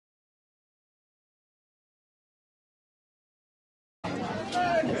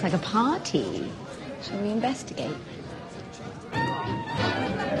Looks like a party. Shall we investigate?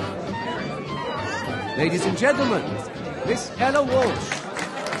 Ladies and gentlemen, Miss Ella Walsh.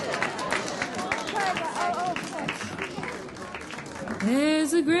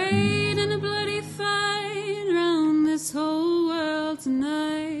 There's a great and a bloody fight round this whole world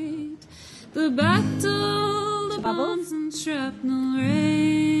tonight. The battle, the bombs and shrapnel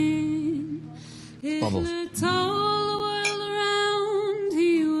rain. Hitler told the world around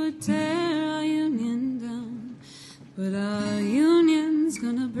he would tear our union down. But our union's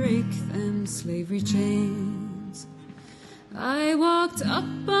gonna break them slavery chains. I walked up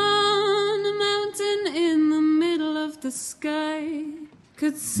on a mountain in the middle of the sky.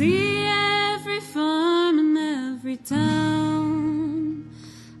 Could see every farm and every town.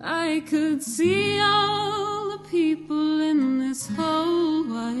 I could see all the people in this whole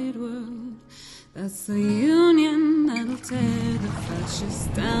wide world. That's the union that'll tear the fascists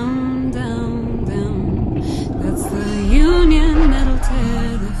down, down, down. That's the union that'll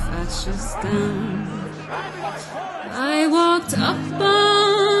tear the fascists down. I walked up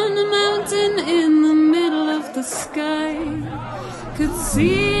on a mountain in the middle of the sky. Could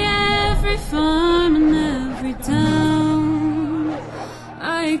see every farm and every town.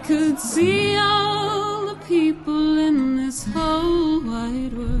 I could see all the people in this whole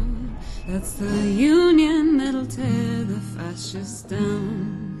wide world. That's the union that'll tear the fascists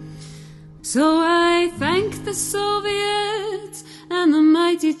down. So I thank the Soviets and the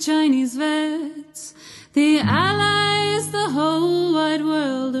mighty Chinese vets, the Allies, the whole wide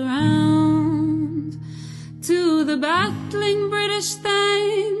world around. To the battling British,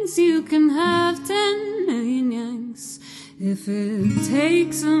 thanks, you can have 10 million Yanks if it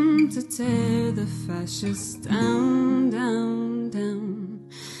takes them to tear the fascists down, down, down.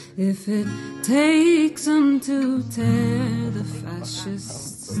 If it takes them to tear the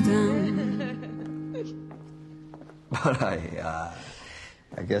fascists down. But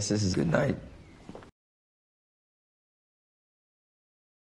I guess this is good night.